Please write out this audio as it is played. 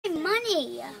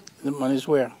money. The money's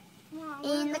where?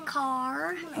 In the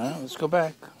car. Let's go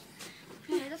back.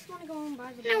 I just want to go and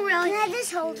buy the No, really. Can I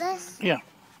just hold this? Yeah.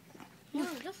 No,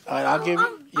 just All right, I'll give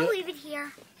you. I'll leave it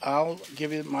here. I'll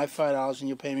give you my $5 and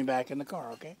you'll pay me back in the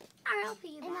car, okay? All right, I'll pay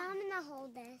you back. And I'm gonna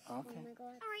hold this. Okay. Oh my God.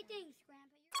 All right, thanks, Grandpa.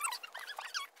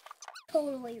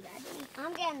 Totally ready.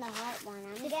 I'm getting the heart one.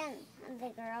 I'm getting the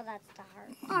girl that's the heart.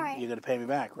 All right. You're gonna pay me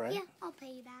back, right? Yeah, I'll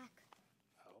pay you back.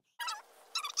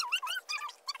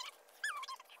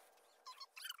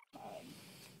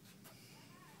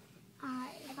 All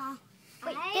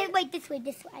right. Wait, this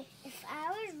way. If I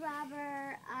was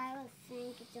Robert, I would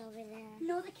think it's over there.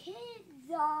 No, the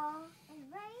kids are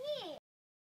Right here.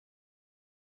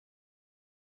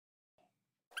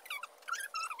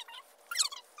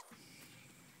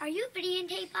 Are you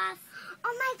videotape us?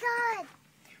 Oh my God,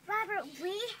 Robert,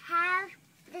 we have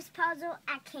this puzzle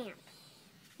at camp.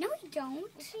 No, we don't.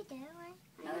 Yes, we do.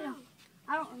 No, we don't.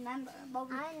 I don't remember.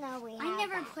 But I know we have. I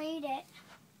never that. played it.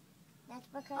 That's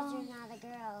because you're not a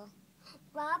girl.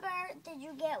 Robert, did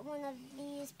you get one of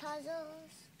these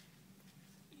puzzles?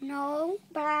 No,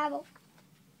 but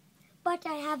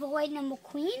I have a Lightning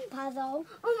McQueen puzzle.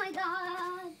 Oh my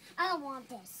God, I don't want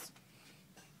this.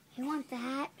 You want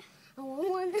that? I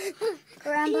want this.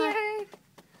 Grandma,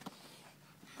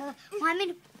 want me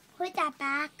to put that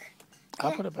back?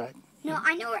 I'll put it back. No,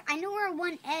 I know where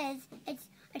one is.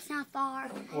 It's not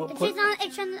far. Well,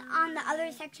 It's on the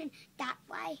other section that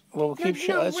way. Well, we'll keep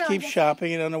let's really, keep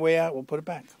shopping, and on the way out, we'll put it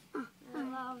back. I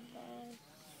love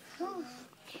this.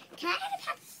 Can I get a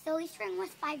pack of silly string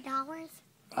with $5?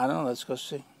 I don't know. Let's go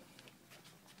see.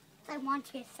 I want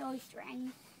to get silly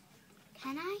string.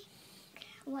 Can I?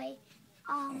 Wait.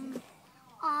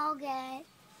 I'll get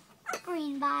a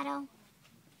green bottle.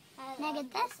 Can I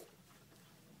get this?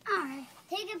 All right.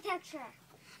 Take a picture.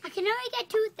 I can only get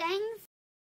 2 things.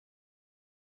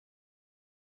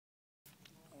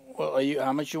 Well,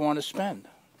 how much you want to spend?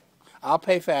 I'll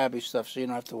pay for Abby's stuff, so you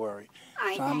don't have to worry. All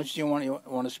right. So how much do you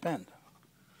want to spend?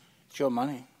 It's your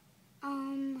money.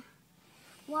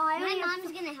 Well, My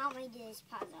mom's gonna help me do this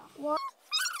puzzle. Well,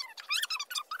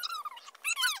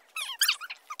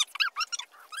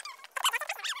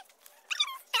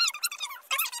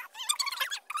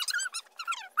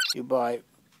 You buy,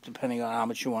 depending on how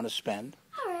much you want to spend.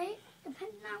 all right.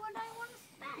 Depending on what I want to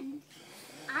spend.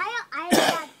 I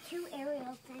got 2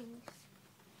 aerial things.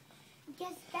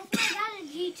 Guess I got a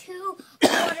G2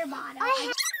 water bottle. All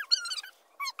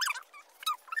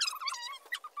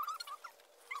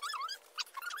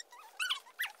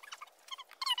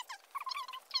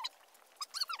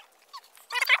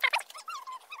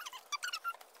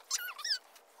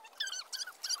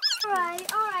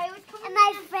right. And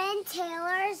my friend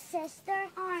Taylor's sister.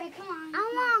 All right, come on. I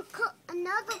want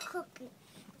another cookie.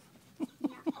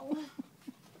 No.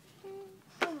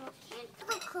 Another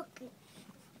cookie.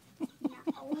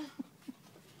 No.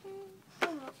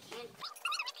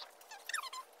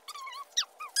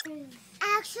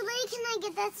 Actually, can I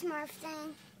get that Smurf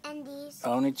thing and these?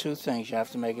 Only 2 things. You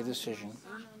have to make a decision.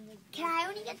 Can I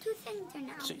only get 2 things or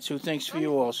no? 2 things for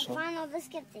you also. Fine, I'll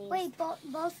just get these. Wait,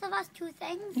 both of us 2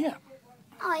 things? Yeah.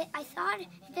 Oh, I thought it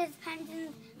depends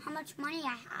on how much money I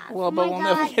have. Well, but we'll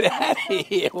never get out of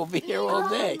here. We'll be here all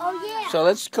day. Oh, yeah. So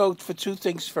let's go for 2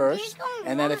 things first, going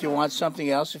and then if you want something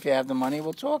else, if you have the money,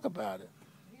 we'll talk about it.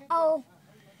 Oh,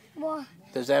 well,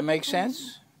 Does that make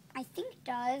sense? I think it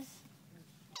does.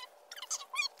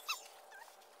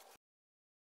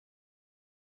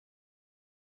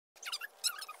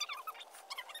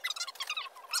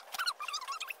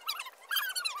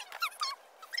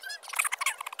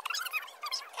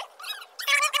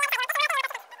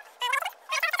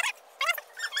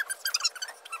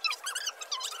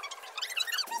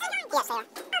 Yes, they are.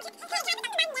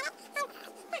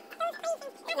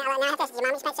 Now I have to ask, did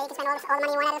your mom say you can spend all the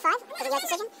money you want out of the 5? Is it your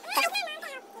decision?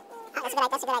 That's a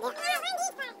good idea.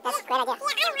 That's a great idea.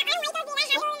 Well,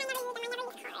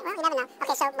 you never know.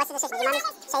 Okay, so what's the decision? Did your mom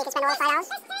say you can spend all the $5?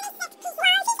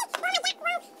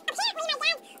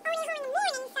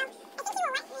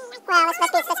 Well, let's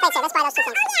face it. Let's buy those 2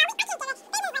 things.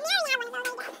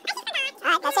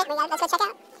 All right, that's it. Let's go check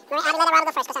out. Abby, let Robert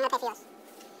go first because I'm going to pay for yours.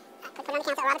 Put it on the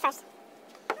counter. Robert first.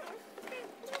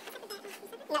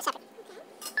 No, separate.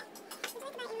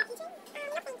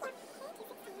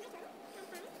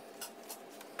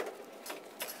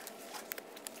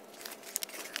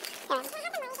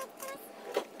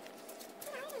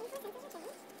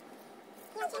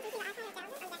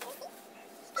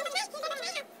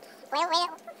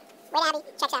 Wait, Abby.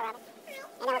 Checks out, Robert.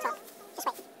 And then we'll talk. Just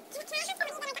wait.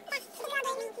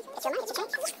 It's your money. It's your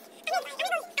change.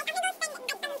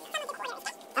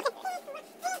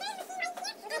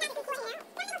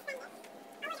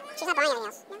 She's not buying anything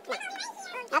else. No.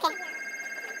 Okay.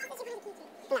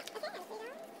 No.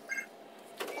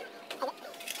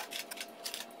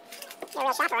 You're a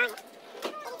real shopper, aren't you?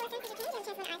 Thank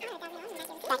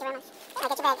you very much. All right,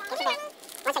 get your bag. Get your bag.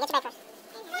 One second, get your bag first.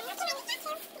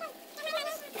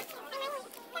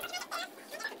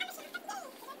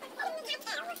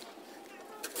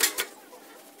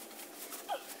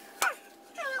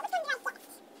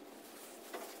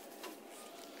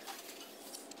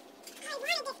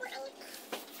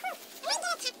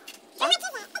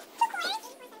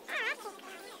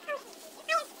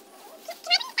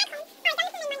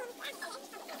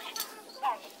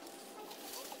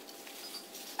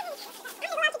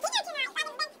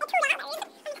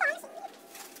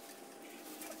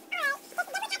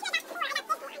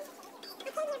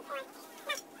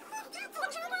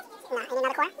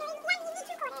 Another quarter?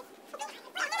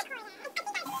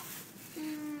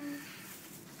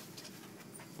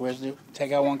 Where's the?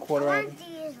 Take out 1/4, I Abby. want